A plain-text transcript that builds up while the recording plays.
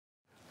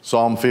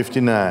Psalm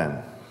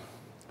 59.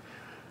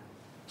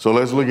 So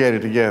let's look at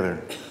it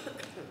together.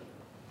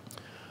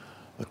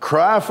 A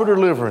cry for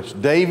deliverance.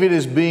 David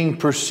is being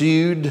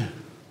pursued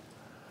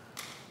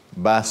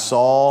by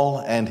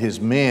Saul and his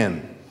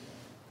men.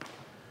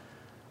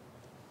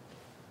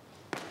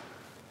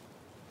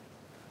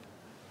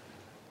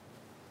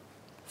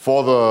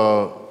 For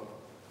the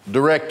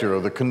director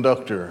or the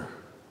conductor,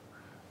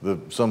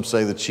 some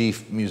say the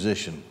chief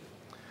musician.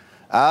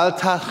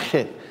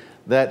 Al-Tachet,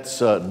 that's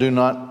do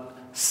not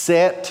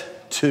set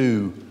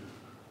to,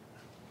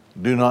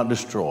 do not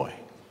destroy.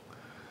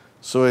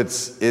 So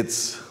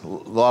it's a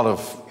lot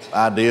of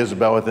ideas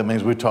about what that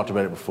means. We've talked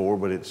about it before,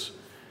 but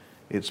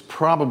it's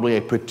probably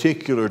a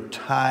particular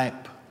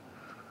type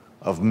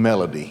of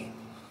melody.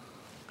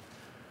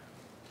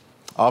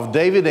 Of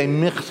David, a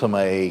michtam,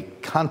 a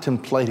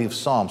contemplative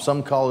psalm.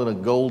 Some call it a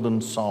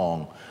golden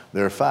song.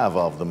 There are 5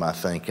 of them, I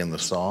think, in the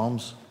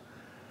Psalms.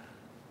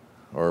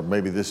 Or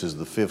maybe this is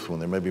the 5th one.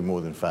 There may be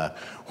more than 5.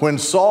 When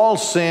Saul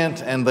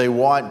sent and they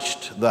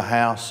watched the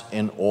house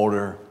in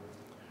order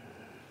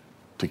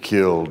to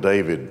kill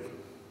David.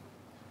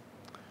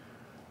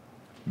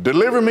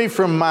 Deliver me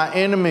from my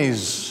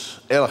enemies,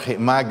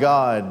 Elohim, my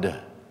God.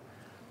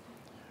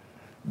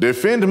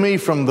 Defend me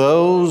from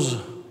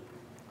those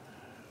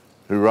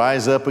who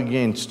rise up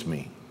against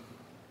me.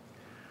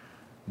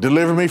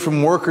 Deliver me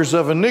from workers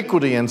of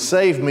iniquity and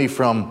save me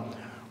from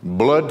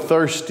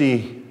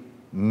bloodthirsty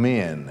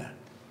men.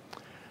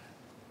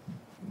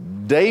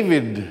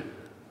 David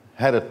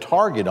had a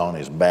target on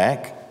his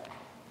back.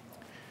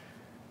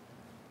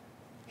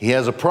 He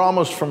has a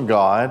promise from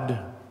God.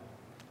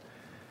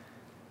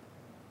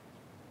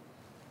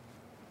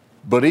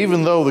 But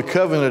even though the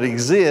covenant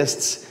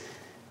exists,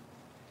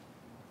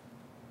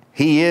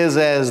 he is,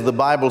 as the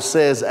Bible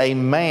says, a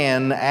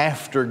man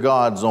after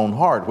God's own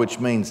heart, which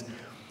means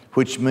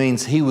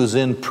he was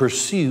in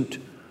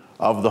pursuit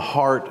of the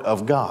heart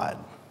of God.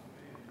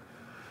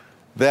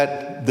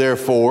 That,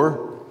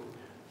 therefore,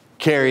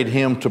 carried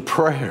him to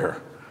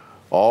prayer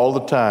all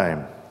the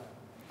time,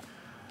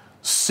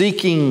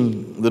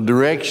 seeking the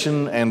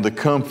direction and the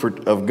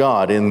comfort of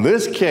God. In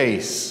this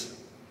case,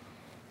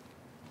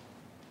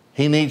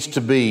 he needs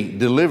to be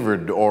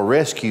delivered or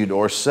rescued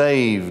or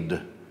saved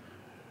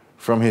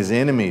from his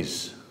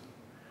enemies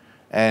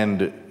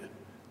and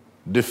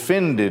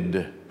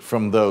defended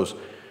from those.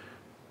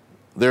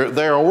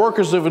 There are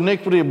workers of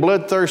iniquity,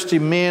 bloodthirsty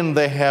men.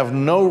 They have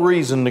no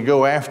reason to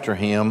go after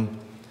him,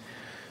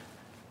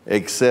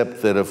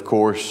 except that, of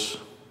course,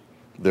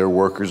 they're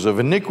workers of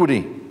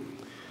iniquity.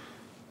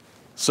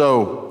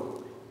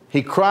 So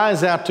he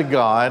cries out to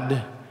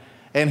God,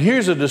 and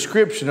here's a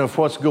description of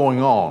what's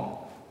going on.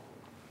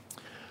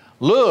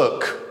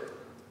 Look,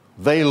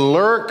 they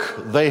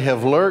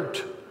have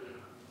lurked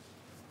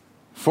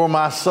for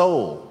my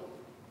soul.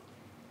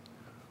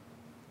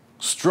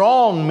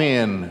 Strong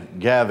men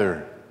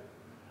gather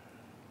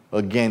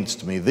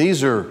against me.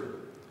 This is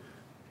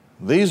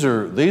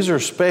a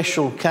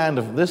special kind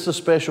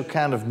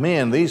of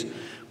men. These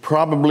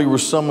probably were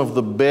some of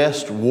the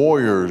best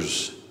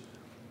warriors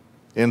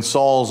in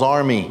Saul's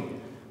army.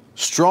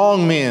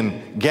 Strong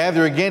men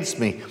gather against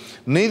me,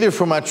 neither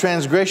for my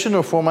transgression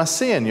nor for my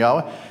sin,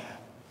 Yahweh.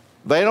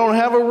 They don't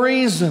have a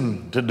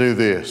reason to do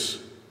this.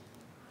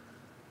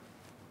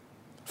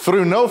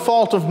 Through no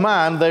fault of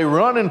mine, they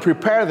run and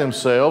prepare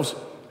themselves,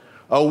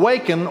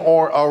 awaken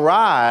or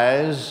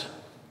arise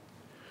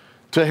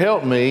to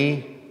help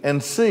me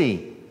and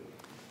see.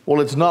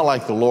 Well, it's not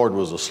like the Lord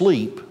was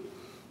asleep,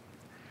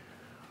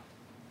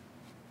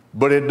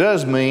 but it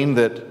does mean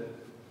that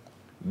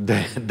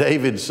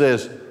David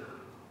says,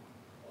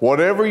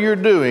 whatever you're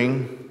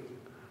doing,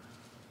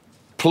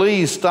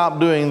 please stop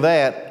doing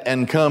that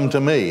and come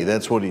to me.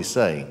 That's what he's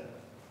saying.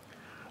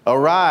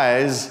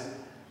 Arise,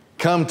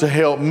 come to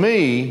help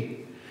me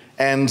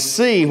and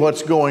see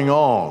what's going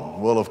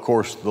on. Well, of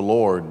course, the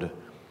Lord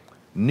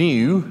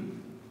knew,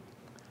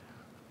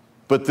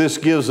 but this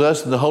gives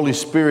us, the Holy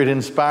Spirit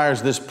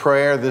inspires this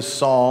prayer, this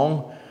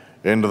song,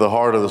 into the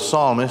heart of the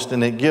psalmist,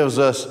 and it gives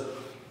us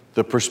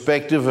the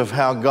perspective of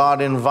how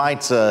God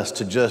invites us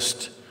to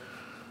just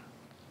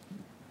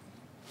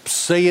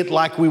say it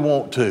like we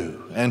want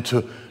to, and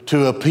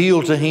to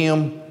appeal to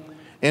Him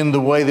in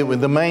the way that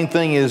the main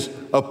thing is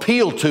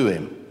appeal to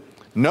Him.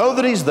 Know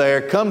that He's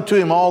there. Come to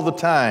Him all the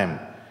time.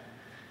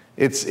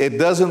 It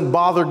doesn't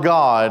bother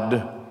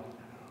God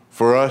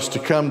for us to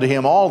come to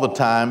Him all the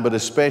time, but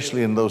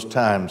especially in those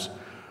times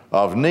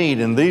of need.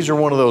 And these are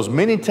one of those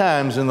many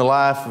times in the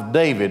life of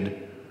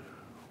David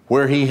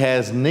where he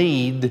has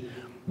need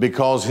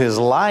because his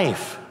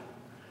life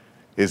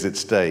is at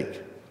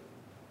stake.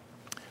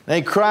 And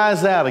he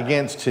cries out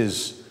against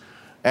his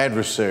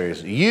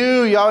adversaries.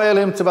 You, Yahweh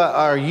Elohim Tzaba'oth,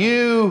 are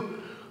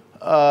you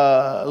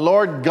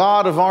Lord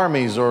God of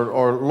armies,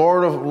 or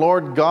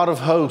Lord God of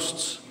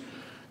hosts,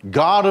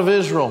 God of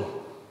Israel?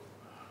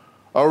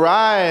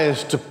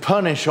 Arise to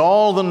punish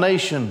all the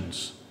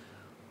nations.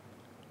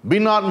 Be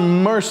not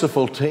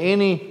merciful to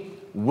any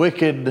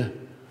wicked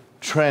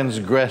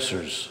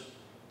transgressors.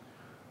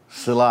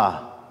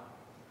 Selah.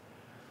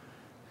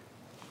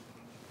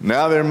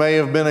 Now there may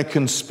have been a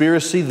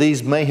conspiracy.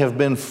 These may have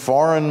been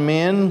foreign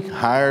men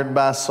hired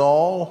by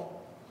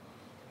Saul.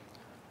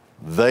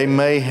 They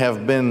may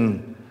have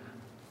been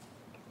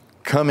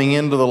coming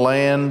into the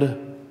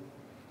land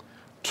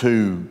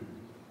to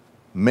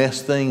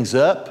mess things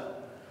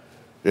up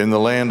in the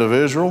land of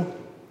Israel.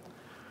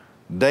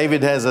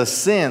 David has a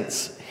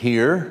sense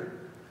here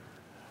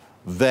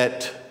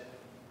that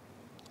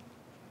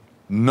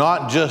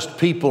not just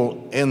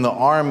people in the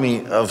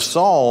army of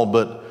Saul,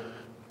 but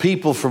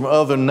people from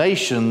other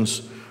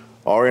nations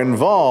are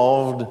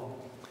involved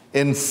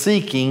in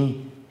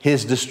seeking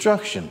his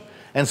destruction.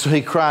 And so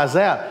he cries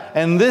out.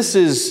 And this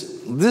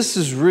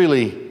is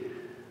really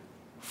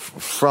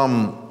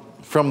from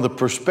the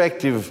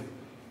perspective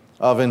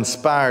of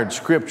inspired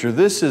Scripture.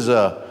 This is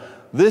an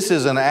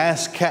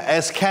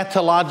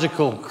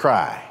eschatological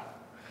cry.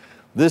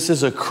 This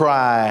is a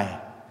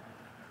cry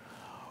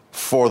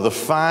for the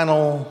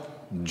final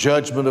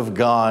judgment of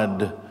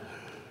God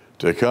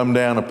to come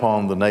down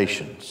upon the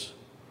nations.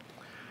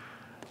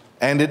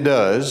 And it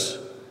does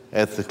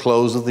at the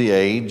close of the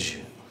age.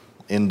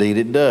 Indeed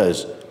it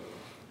does.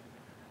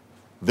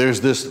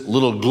 There's this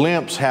little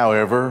glimpse,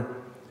 however,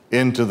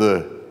 into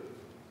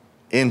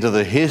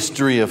the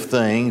history of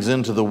things,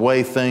 into the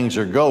way things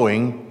are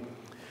going,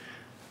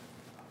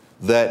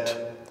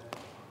 that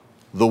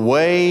the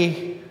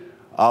way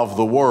of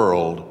the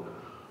world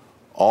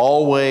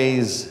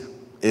always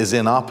is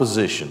in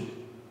opposition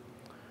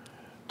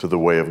to the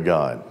way of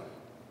God.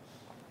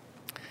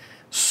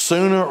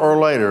 Sooner or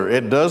later,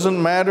 it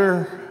doesn't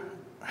matter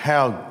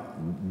how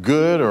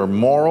good or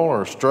moral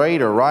or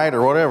straight or right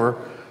or whatever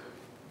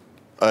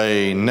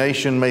a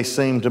nation may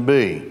seem to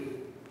be,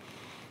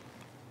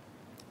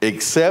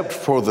 except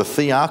for the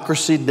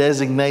theocracy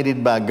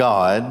designated by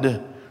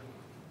God,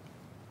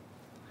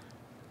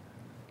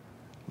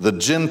 the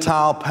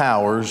Gentile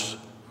powers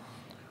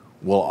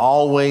will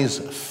always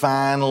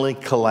finally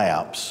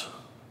collapse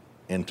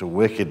into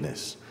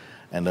wickedness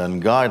and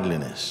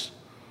ungodliness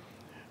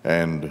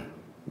and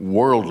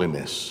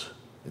worldliness.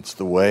 It's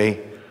the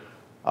way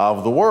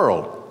of the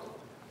world.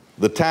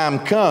 The time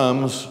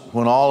comes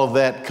when all of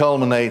that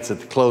culminates at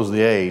the close of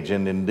the age,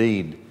 and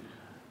indeed,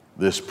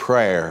 this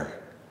prayer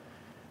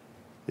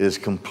is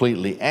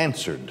completely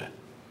answered.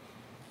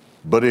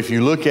 But if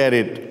you look at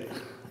it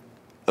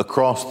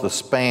across the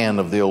span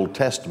of the Old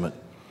Testament,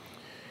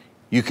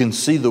 you can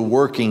see the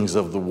workings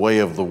of the way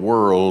of the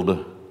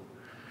world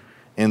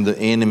in the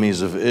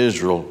enemies of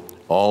Israel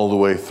all the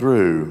way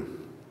through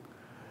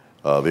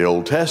the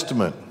Old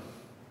Testament.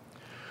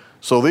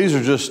 So these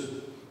are just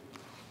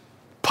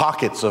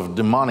pockets of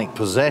demonic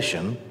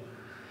possession,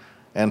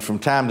 and from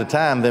time to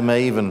time they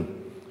may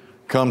even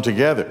come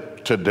together.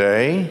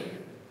 Today,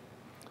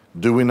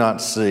 do we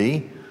not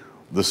see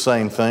the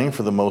same thing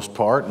for the most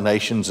part?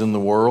 Nations in the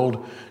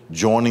world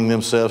joining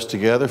themselves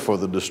together for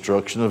the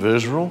destruction of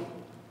Israel?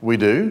 We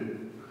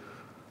do.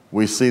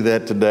 We see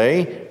that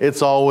today.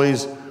 It's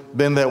always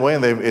been that way,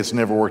 and it's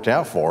never worked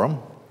out for them.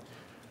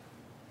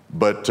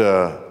 But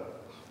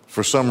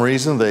for some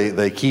reason,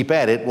 they keep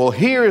at it. Well,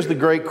 here is the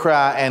great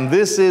cry, and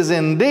this is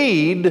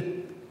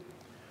indeed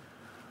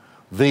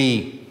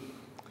the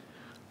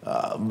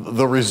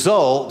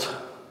result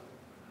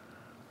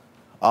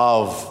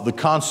of the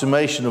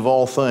consummation of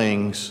all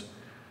things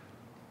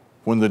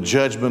when the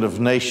judgment of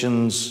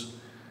nations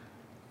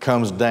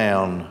comes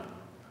down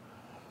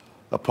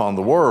upon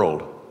the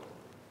world.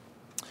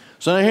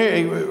 So now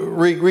here,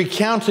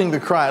 recounting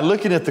the cry,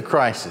 looking at the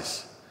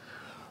crisis.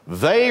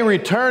 They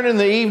return in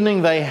the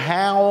evening, they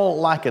howl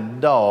like a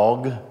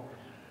dog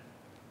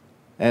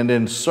and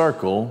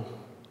encircle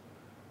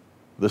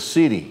the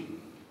city.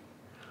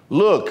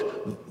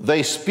 Look,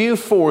 they spew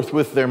forth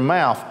with their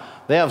mouth.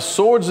 They have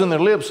swords in their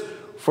lips,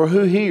 for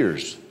who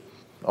hears?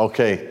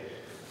 Okay,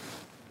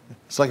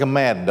 it's like a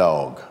mad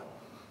dog,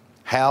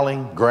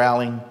 howling,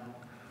 growling,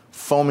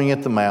 foaming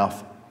at the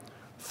mouth,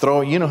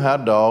 throwing, you know how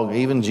a dog,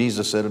 even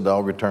Jesus said a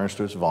dog returns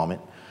to its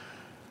vomit.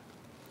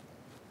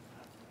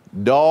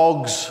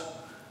 Dogs,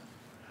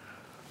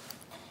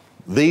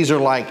 these are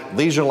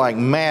like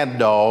mad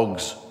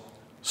dogs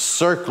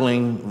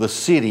circling the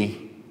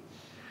city,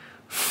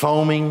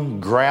 foaming,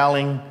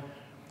 growling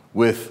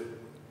with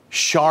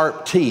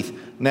sharp teeth.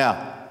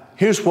 Now,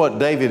 here's what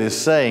David is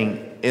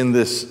saying in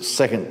this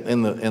second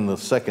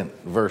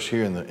verse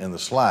here in the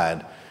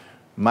slide.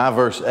 My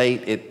verse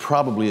 8, it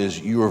probably is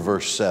your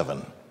verse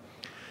 7.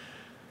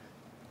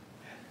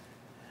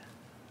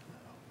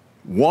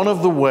 One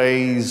of the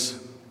ways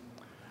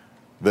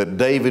that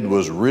David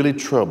was really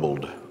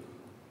troubled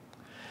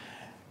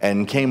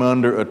and came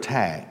under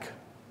attack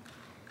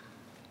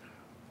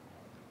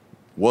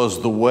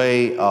was the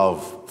way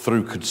of,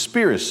 through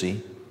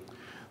conspiracy,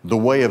 the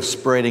way of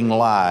spreading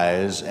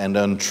lies and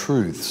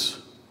untruths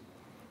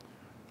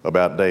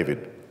about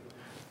David.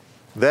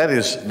 That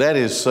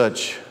is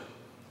such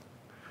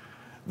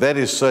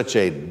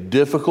a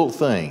difficult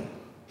thing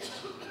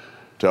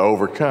to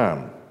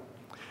overcome.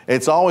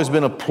 It's always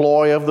been a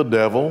ploy of the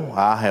devil.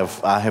 I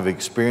have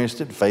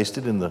experienced it, faced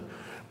it in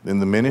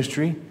the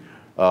ministry.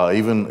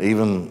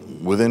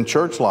 even within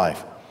church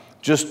life.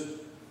 Just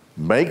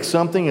make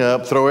something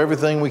up, throw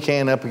everything we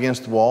can up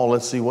against the wall,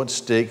 let's see what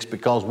sticks,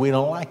 because we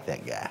don't like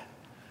that guy.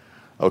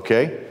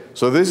 Okay?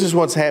 So this is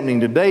what's happening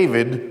to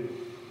David.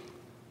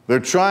 They're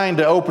trying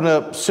to open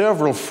up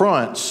several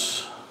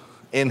fronts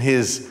in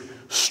his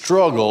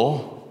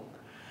struggle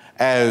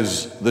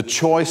as the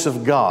choice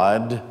of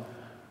God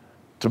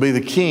to be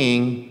the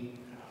king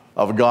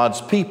of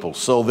God's people.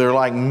 So they're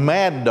like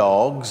mad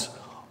dogs.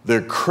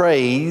 They're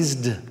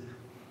crazed.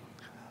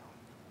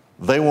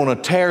 They want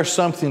to tear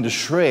something to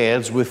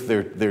shreds with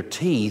their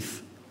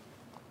teeth,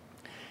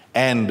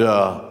 and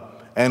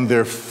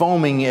they're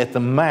foaming at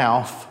the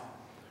mouth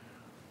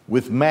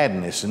with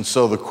madness. And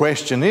so the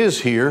question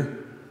is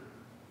here,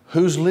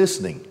 who's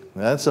listening?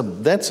 That's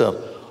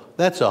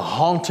a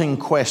haunting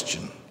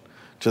question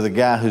to the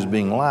guy who's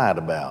being lied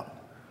about.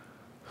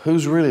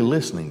 Who's really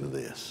listening to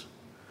this?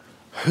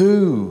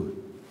 Who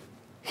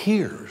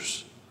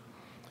hears?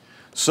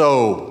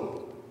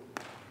 So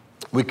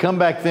we come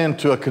back then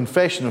to a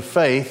confession of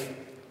faith.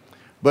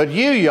 But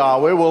you,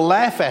 Yahweh, will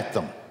laugh at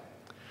them.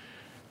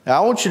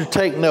 Now I want you to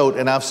take note,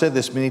 and I've said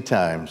this many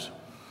times.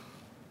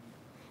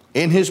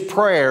 In his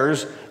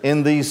prayers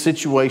in these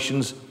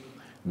situations,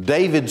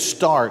 David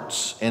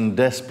starts in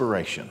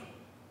desperation.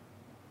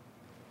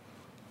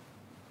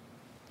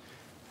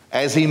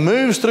 As he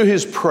moves through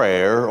his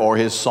prayer or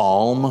his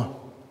psalm,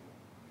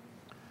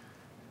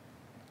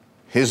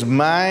 his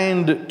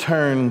mind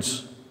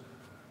turns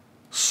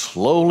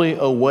slowly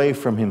away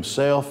from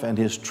himself and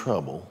his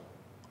trouble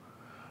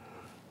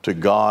to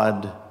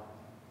God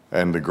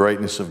and the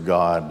greatness of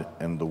God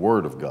and the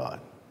Word of God.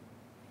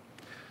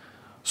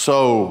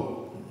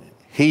 So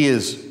he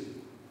is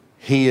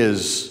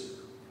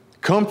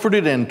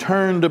comforted and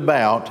turned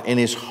about in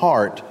his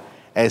heart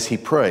as he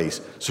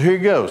prays. So here he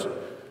goes.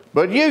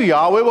 But you,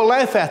 Yahweh, will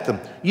laugh at them.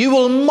 You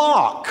will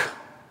mock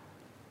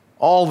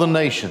all the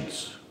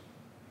nations.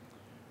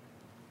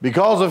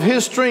 Because of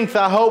his strength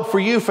I hope for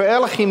you, for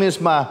Elohim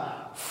is my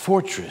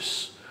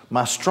fortress,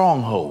 my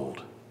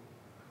stronghold.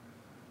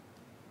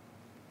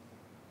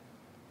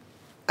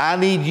 I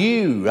need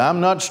you. I'm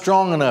not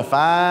strong enough.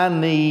 I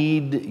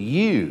need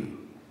you.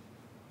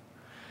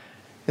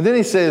 And then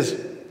he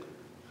says,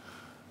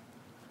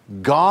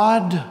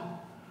 God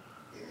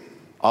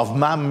of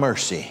my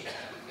mercy.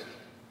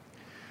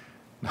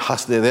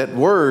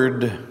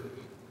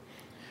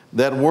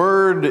 That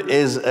word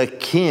is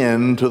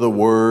akin to the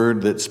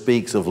word that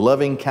speaks of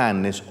loving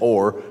kindness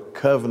or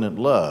covenant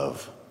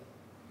love.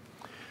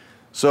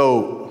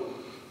 So,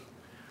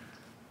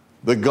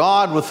 the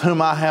God with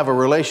whom I have a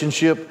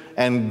relationship,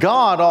 and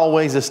God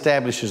always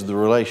establishes the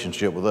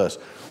relationship with us.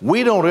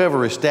 We don't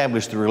ever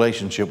establish the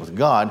relationship with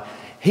God.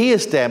 He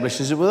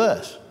establishes it with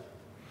us.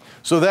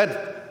 So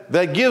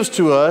that gives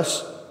to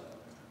us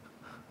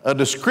a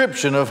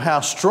description of how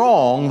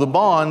strong the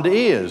bond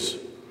is.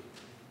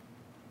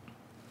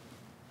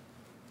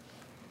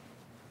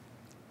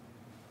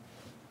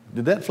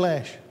 Did that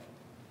flash?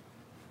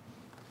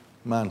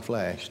 Mine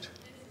flashed.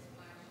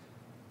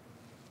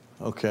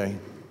 Okay.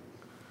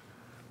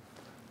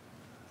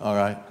 All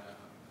right.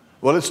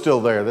 Well, it's still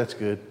there. That's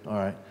good. All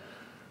right.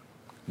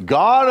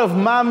 God of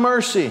my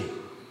mercy.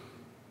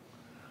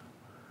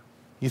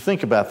 You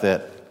think about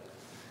that.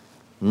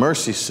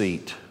 Mercy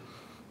seat.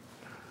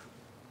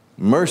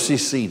 Mercy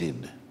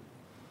seated.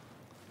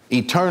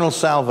 Eternal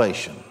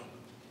salvation.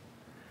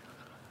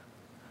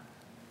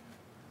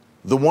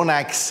 The one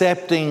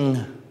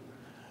accepting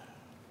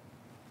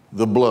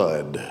the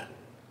blood.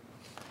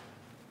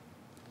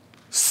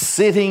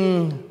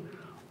 Sitting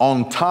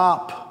on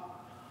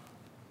top,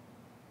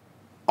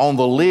 on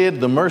the lid,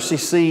 the mercy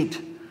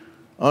seat,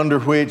 under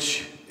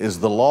which is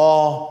the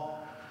law.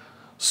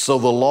 So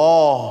the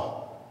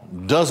law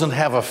doesn't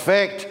have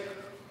effect.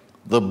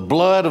 The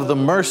blood of the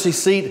mercy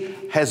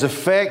seat has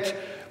effect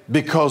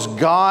because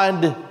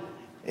God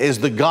is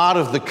the God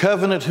of the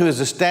covenant who has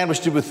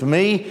established it with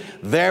me.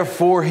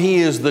 Therefore, He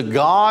is the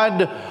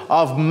God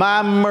of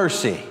my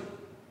mercy.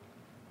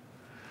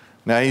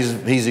 Now,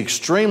 he's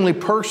extremely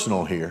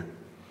personal here.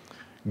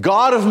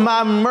 God of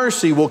my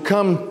mercy will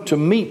come to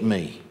meet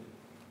me.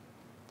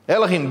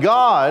 Elohim,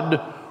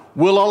 God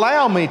will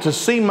allow me to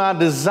see my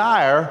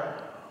desire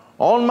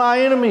on my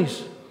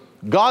enemies.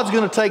 God's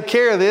going to take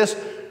care of this.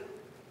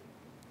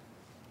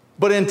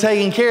 But in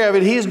taking care of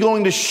it, He's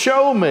going to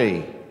show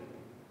me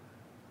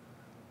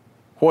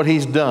what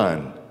He's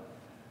done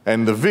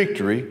and the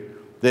victory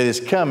that is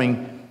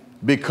coming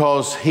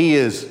because He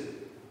is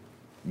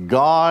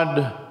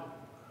God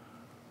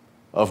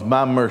of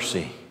my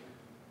mercy.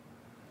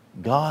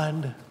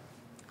 God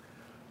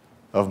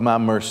of my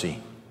mercy.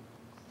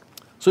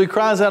 So he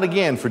cries out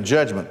again for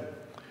judgment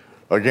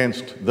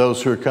against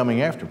those who are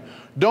coming after him.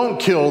 Don't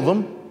kill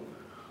them,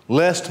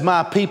 lest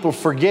my people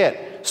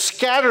forget.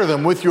 Scatter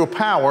them with your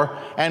power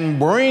and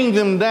bring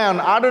them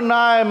down.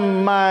 Adonai,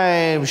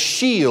 my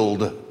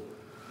shield,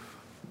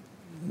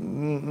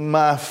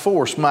 my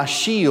force, my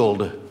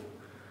shield.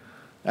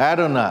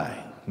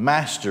 Adonai,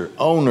 master,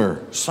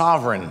 owner,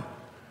 sovereign.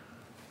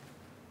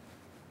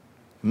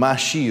 my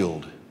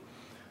shield.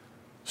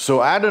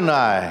 So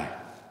Adonai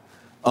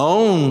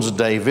owns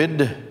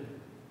David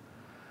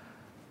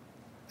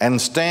and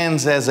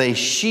stands as a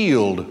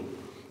shield,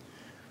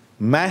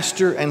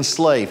 master and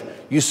slave.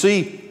 You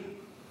see,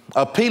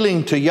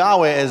 appealing to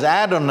Yahweh as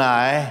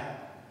Adonai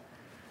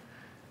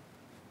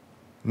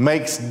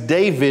makes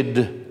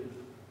David,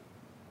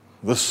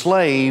 the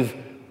slave,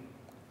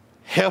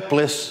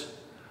 helpless,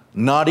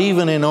 not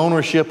even in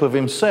ownership of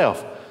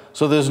himself.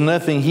 So there's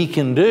nothing he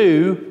can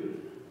do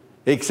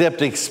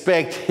except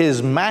expect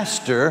his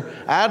master,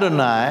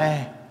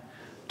 Adonai,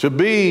 to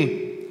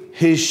be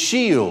his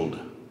shield,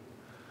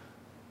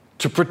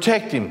 to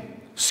protect him,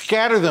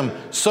 scatter them,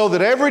 so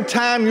that every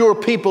time your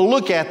people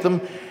look at them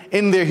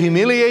in their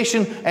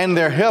humiliation and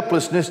their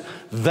helplessness,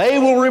 they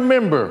will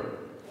remember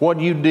what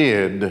you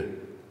did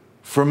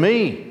for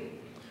me.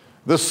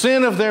 The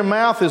sin of their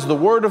mouth is the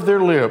word of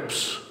their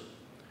lips.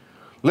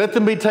 Let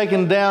them be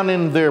taken down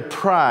in their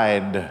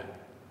pride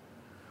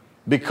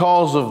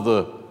because of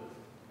the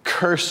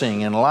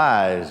cursing and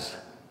lies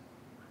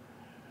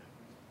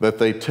that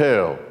they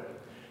tell.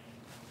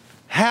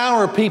 How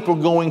are people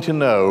going to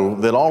know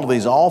that all of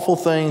these awful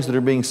things that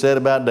are being said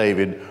about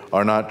David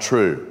are not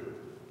true?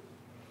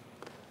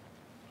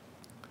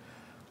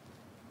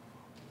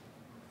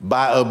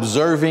 By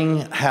observing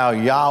how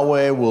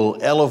Yahweh will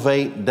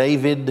elevate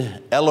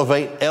David,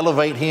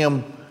 elevate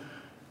him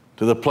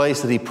to the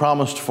place that he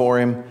promised for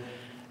him,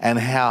 and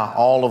how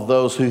all of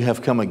those who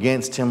have come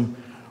against him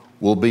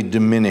will be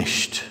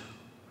diminished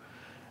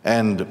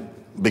and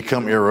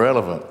become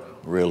irrelevant,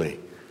 really.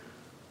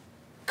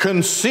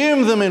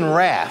 Consume them in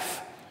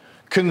wrath.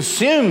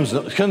 Consume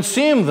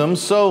them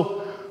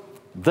so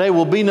they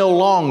will be no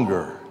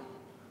longer.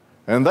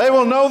 And they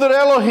will know that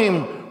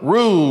Elohim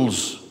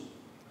rules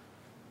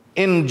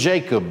in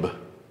Jacob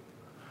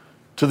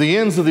to the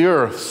ends of the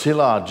earth.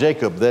 Selah,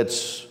 Jacob,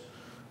 that's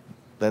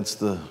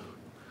the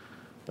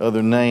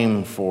other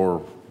name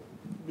for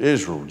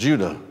Israel,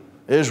 Judah,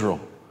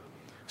 Israel.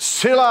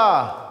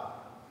 Selah.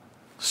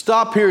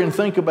 Stop here and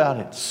think about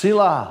it.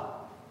 Selah.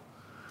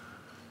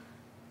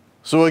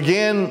 So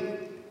again,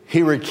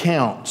 he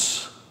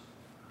recounts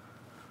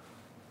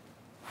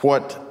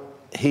what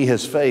he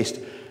has faced.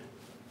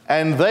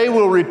 And they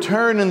will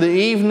return in the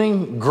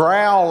evening,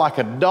 growl like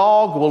a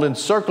dog, will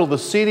encircle the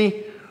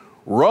city,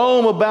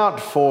 roam about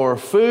for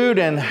food,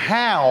 and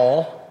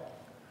howl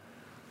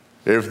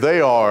if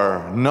they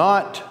are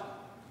not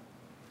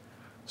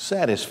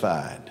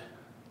satisfied.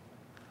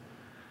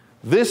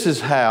 This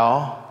is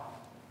how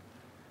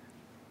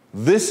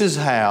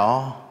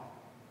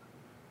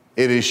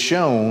it is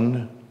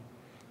shown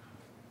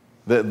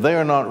that they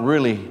are not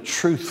really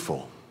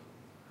truthful,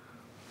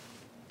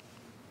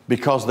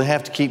 because they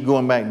have to keep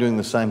going back doing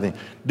the same thing.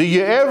 Do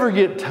you ever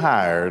get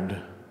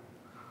tired,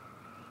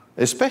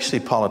 especially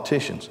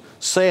politicians,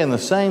 saying the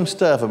same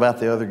stuff about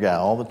the other guy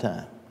all the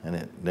time, and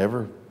it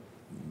never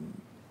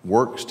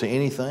works to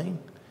anything?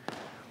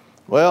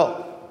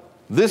 Well,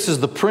 this is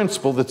the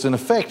principle that's in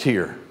effect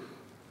here.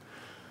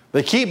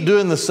 They keep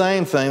doing the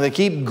same thing. They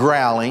keep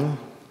growling.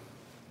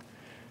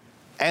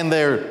 And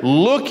they're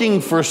looking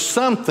for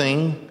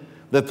something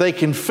that they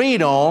can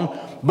feed on,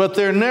 but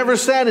they're never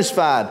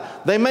satisfied.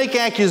 They make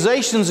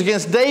accusations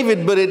against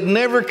David, but it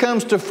never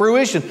comes to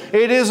fruition.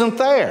 It isn't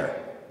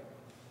there.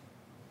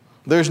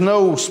 There's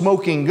no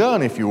smoking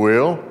gun, if you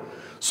will.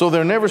 So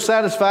they're never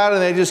satisfied,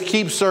 and they just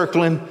keep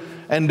circling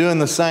and doing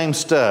the same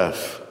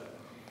stuff,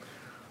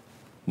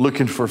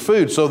 looking for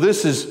food. So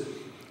this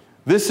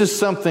is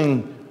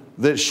something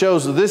that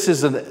shows that this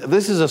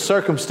is a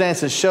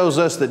circumstance that shows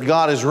us that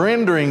God is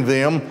rendering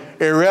them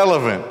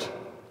irrelevant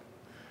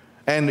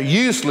and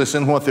useless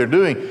in what they're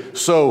doing.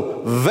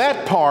 So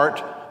that part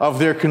of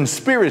their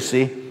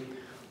conspiracy,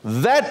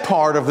 that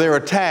part of their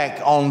attack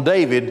on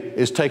David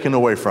is taken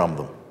away from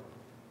them.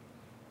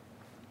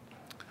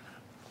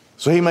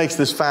 So he makes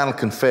this final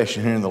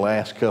confession here in the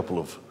last couple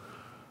of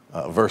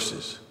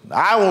verses.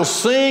 I will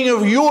sing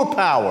of your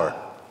power.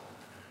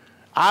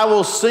 I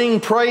will sing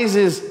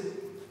praises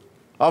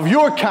of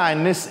your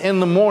kindness in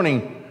the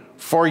morning,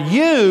 for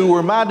you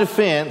were my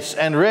defense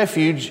and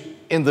refuge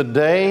in the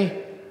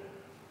day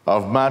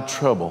of my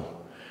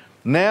trouble.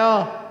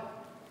 Now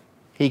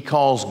he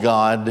calls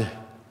God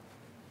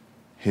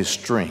his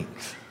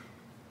strength.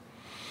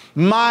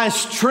 My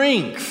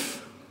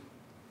strength.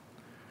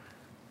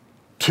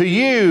 To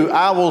you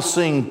I will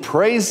sing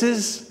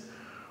praises,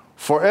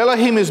 for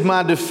Elohim is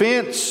my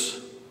defense.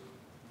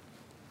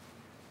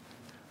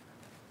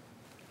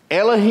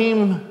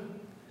 Elohim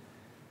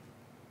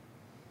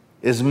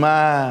is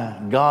my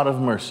God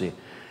of mercy.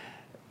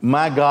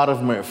 My God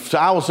of mercy. So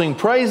I will sing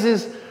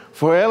praises,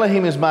 for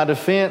Elohim is my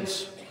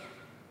defense,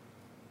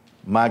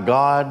 my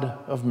God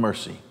of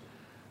mercy.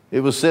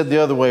 It was said the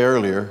other way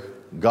earlier,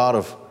 God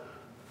of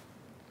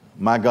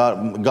my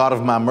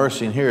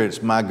mercy, and here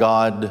it's my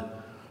God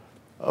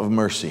of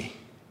mercy.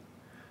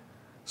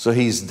 So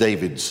he's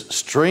David's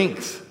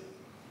strength.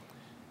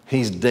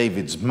 He's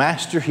David's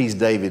master. He's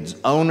David's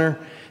owner.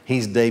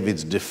 He's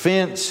David's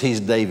defense. He's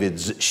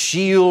David's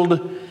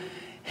shield.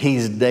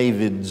 He's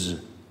David's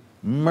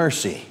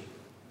mercy.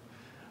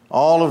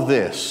 All of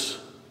this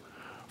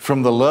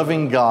from the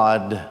loving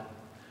God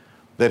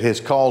that has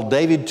called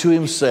David to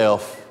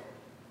himself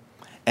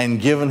and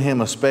given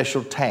him a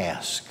special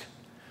task,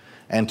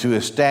 and to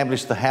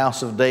establish the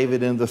house of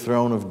David and the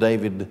throne of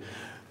David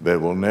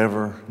that will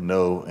never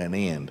know an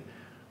end.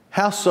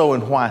 How so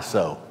and why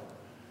so?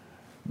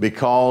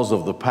 Because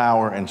of the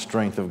power and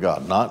strength of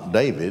God. Not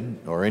David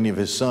or any of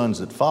his sons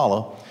that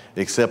follow,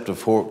 except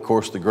of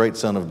course the great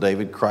son of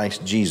David,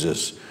 Christ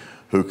Jesus,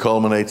 who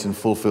culminates and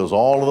fulfills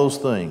all of those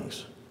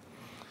things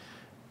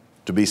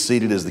to be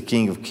seated as the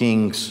King of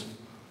Kings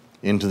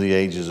into the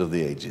ages of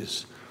the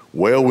ages.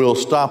 Well, we'll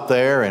stop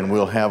there and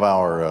we'll have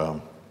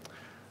our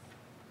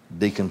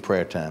deacon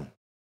prayer time.